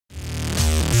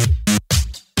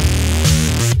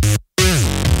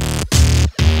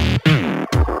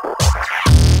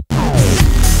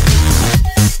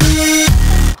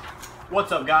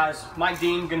What's up, guys? Mike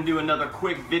Dean, gonna do another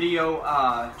quick video.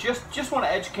 Just want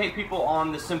to educate people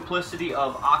on the simplicity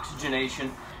of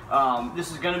oxygenation.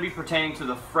 This is going to be pertaining to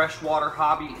the freshwater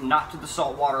hobby, not to the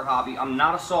saltwater hobby. I'm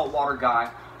not a saltwater guy,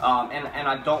 and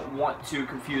I don't want to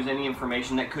confuse any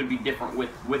information that could be different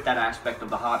with that aspect of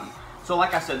the hobby. So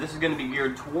like I said, this is going to be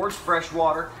geared towards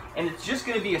freshwater, and it's just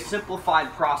going to be a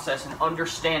simplified process in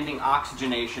understanding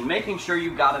oxygenation, making sure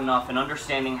you've got enough and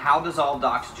understanding how dissolved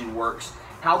oxygen works,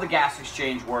 how the gas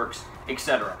exchange works,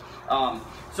 etc.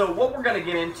 So what we're going to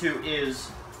get into is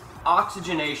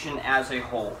oxygenation as a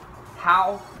whole.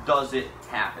 How does it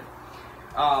happen?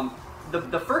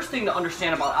 The first thing to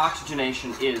understand about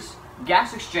oxygenation is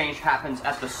gas exchange happens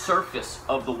at the surface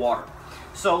of the water.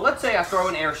 So let's say I throw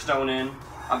an air stone in.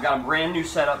 I've got a brand new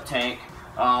setup tank.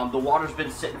 The water's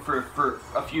been sitting for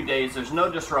a few days. There's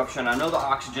no disruption. I know the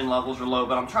oxygen levels are low,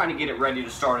 but I'm trying to get it ready to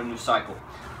start a new cycle.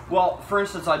 Well, for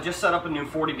instance, I just set up a new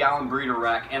 40-gallon breeder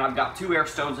rack, and I've got 2 air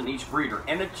stones in each breeder.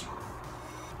 And it's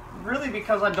really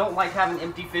because I don't like having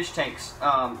empty fish tanks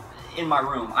in my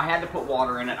room. I had to put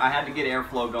water in it. I had to get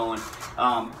airflow going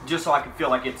just so I could feel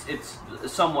like it's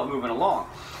somewhat moving along.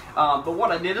 But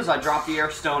what I did is I dropped the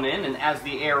air stone in, and as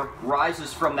the air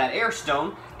rises from that air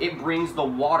stone, it brings the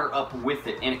water up with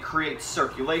it, and it creates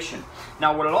circulation.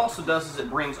 Now what it also does is it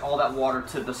brings all that water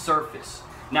to the surface.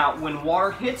 Now when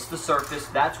water hits the surface,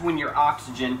 that's when your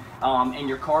oxygen and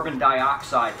your carbon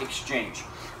dioxide exchange.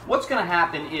 What's going to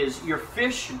happen is your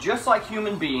fish, just like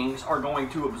human beings, are going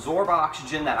to absorb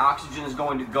oxygen. That oxygen is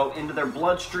going to go into their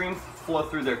bloodstream, flow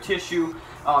through their tissue,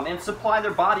 and supply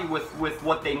their body with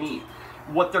what they need.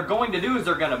 What they're going to do is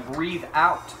they're going to breathe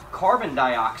out carbon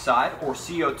dioxide, or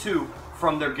CO2,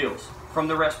 from their gills, from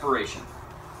the respiration.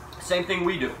 Same thing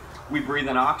we do. We breathe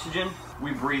in oxygen,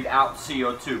 we breathe out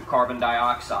CO2, carbon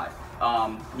dioxide.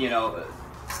 You know,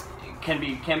 it can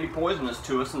be poisonous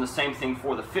to us, and the same thing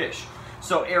for the fish.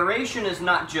 So aeration is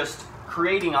not just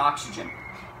creating oxygen.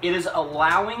 It is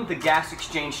allowing the gas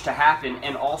exchange to happen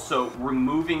and also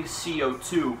removing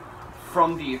CO2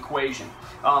 from the equation.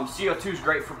 CO2 is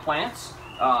great for plants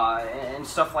and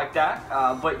stuff like that,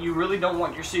 but you really don't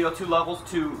want your CO2 levels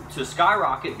to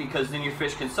skyrocket, because then your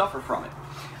fish can suffer from it.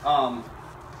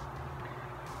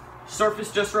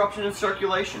 Surface disruption and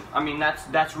circulation. I mean,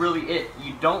 that's really it.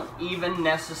 You don't even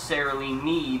necessarily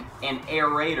need an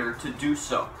aerator to do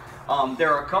so.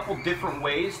 There are a couple different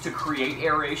ways to create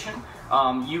aeration.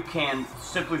 You can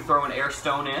simply throw an air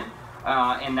stone in,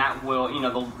 and that will, you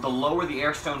know, the lower the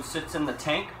air stone sits in the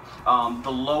tank,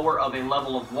 the lower of a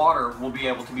level of water will be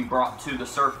able to be brought to the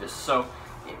surface. So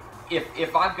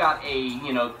if I've got a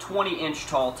 20-inch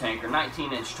tall tank or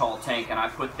 19-inch tall tank, and I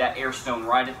put that air stone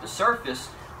right at the surface,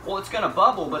 well, it's going to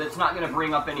bubble, but it's not going to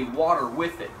bring up any water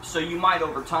with it. So you might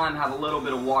over time have a little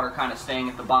bit of water kind of staying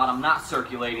at the bottom, not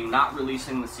circulating, not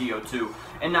releasing the CO2,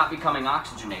 and not becoming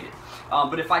oxygenated.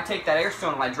 But if I take that air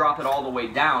stone and I drop it all the way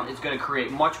down, it's going to create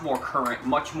much more current,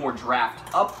 much more draft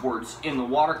upwards in the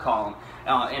water column,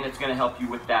 and it's going to help you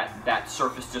with that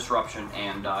surface disruption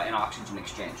and oxygen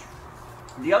exchange.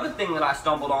 The other thing that I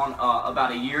stumbled on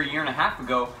about a year and a half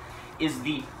ago is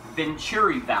the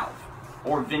Venturi valve,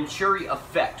 or Venturi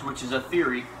effect, which is a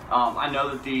theory. I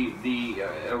know that the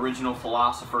original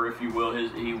philosopher, if you will,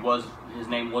 his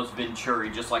name was Venturi,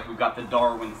 just like we've got the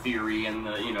Darwin theory and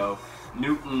the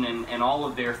Newton and all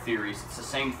of their theories. It's the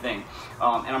same thing.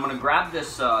 And I'm going to grab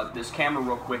this camera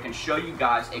real quick and show you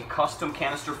guys a custom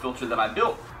canister filter that I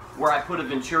built, where I put a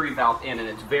Venturi valve in, and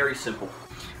it's very simple.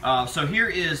 So here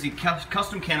is the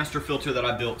custom canister filter that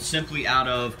I built simply out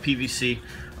of PVC.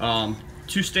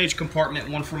 2-stage compartment,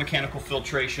 one for mechanical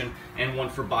filtration and one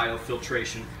for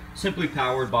biofiltration, simply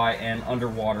powered by an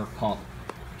underwater pump.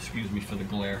 Excuse me for the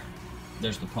glare.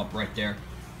 There's the pump right there.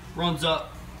 Runs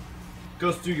up,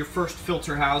 goes through your first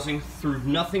filter housing through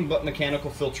nothing but mechanical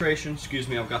filtration. Excuse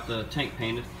me, I've got the tank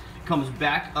painted. Comes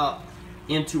back up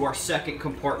into our second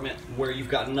compartment, where you've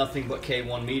got nothing but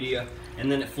K1 media, and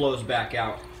then it flows back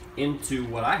out into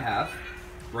what I have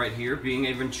right here, being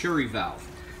a Venturi valve.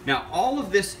 Now all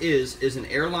of this is an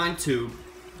airline tube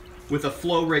with a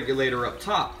flow regulator up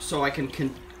top, so I can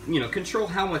control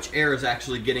how much air is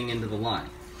actually getting into the line.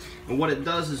 And what it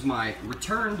does is my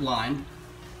return line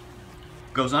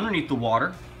goes underneath the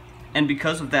water, and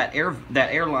because of that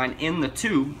air line in the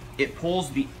tube, it pulls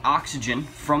the oxygen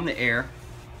from the air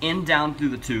down through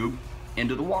the tube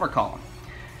into the water column.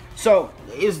 So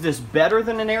is this better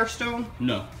than an air stone?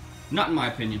 No, not in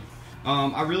my opinion.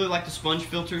 I really like the sponge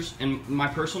filters, and my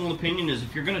personal opinion is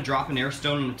if you're going to drop an air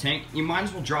stone in a tank, you might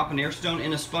as well drop an air stone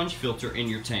in a sponge filter in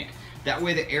your tank. That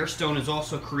way the air stone is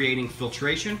also creating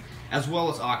filtration as well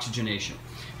as oxygenation.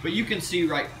 But you can see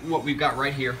what we've got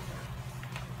right here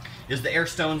is the air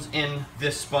stones in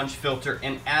this sponge filter,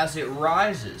 and as it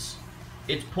rises,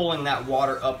 it's pulling that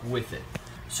water up with it.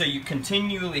 So you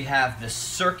continually have this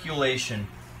circulation,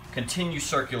 continued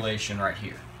circulation right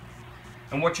here.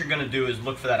 And what you're going to do is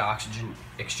look for that oxygen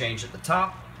exchange at the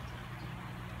top.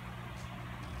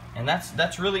 And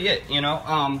that's really it, you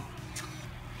know.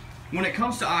 When it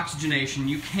comes to oxygenation,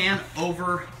 you can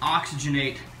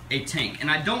over-oxygenate a tank. And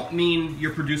I don't mean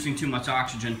you're producing too much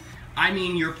oxygen. I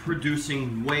mean you're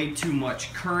producing way too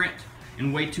much current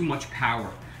and way too much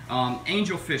power.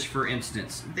 Angelfish, for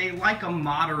instance, they like a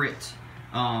moderate,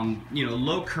 you know,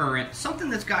 low current, something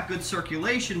that's got good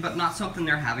circulation, but not something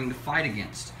they're having to fight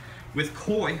against. With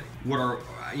koi, what are,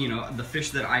 you know, the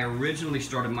fish that I originally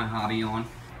started my hobby on,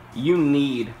 you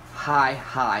need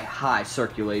high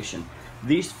circulation.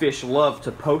 These fish love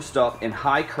to post up in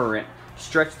high current,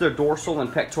 stretch their dorsal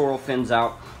and pectoral fins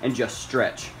out, and just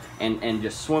stretch and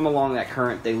just swim along that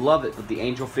current. They love it, but the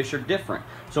angelfish are different.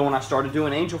 So when I started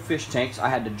doing angelfish tanks, I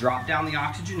had to drop down the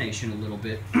oxygenation a little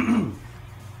bit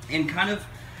and kind of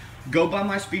go by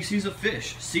my species of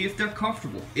fish, see if they're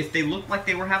comfortable. If they look like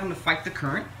they were having to fight the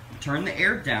current, turn the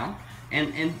air down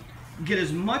and get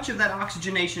as much of that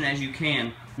oxygenation as you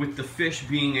can with the fish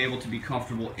being able to be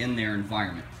comfortable in their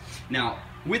environment. Now,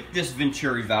 with this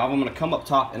Venturi valve, I'm going to come up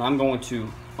top and I'm going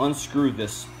to unscrew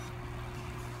this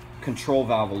control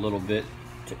valve a little bit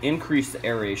to increase the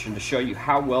aeration to show you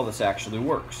how well this actually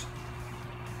works.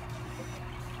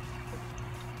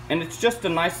 And it's just a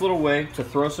nice little way to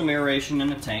throw some aeration in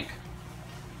the tank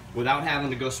without having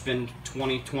to go spend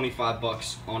 20-25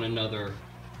 bucks on another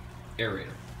aerator.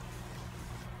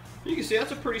 You can see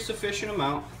that's a pretty sufficient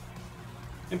amount.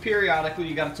 And periodically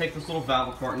you got to take this little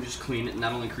valve apart and just clean it, and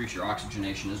that'll increase your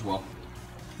oxygenation as well.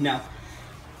 Now,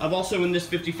 I've also in this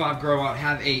 55 grow out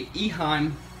have a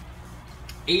Eheim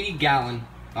 80-gallon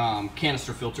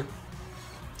canister filter,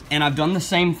 and I've done the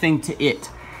same thing to it.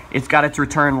 It's got its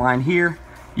return line here.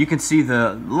 You can see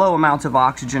the low amounts of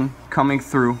oxygen coming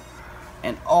through,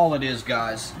 and all it is,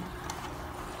 guys,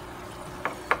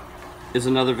 is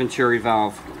another Venturi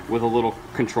valve with a little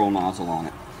control nozzle on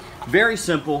it. Very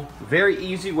simple, very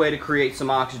easy way to create some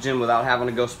oxygen without having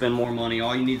to go spend more money.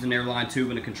 All you need is an airline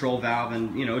tube and a control valve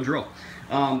and, you know, a drill.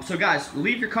 So guys,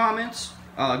 leave your comments.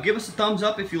 Give us a thumbs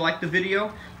up if you like the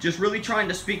video. Just really trying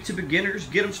to speak to beginners,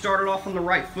 get them started off on the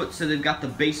right foot so they've got the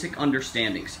basic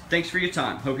understandings. Thanks for your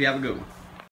time. Hope you have a good one.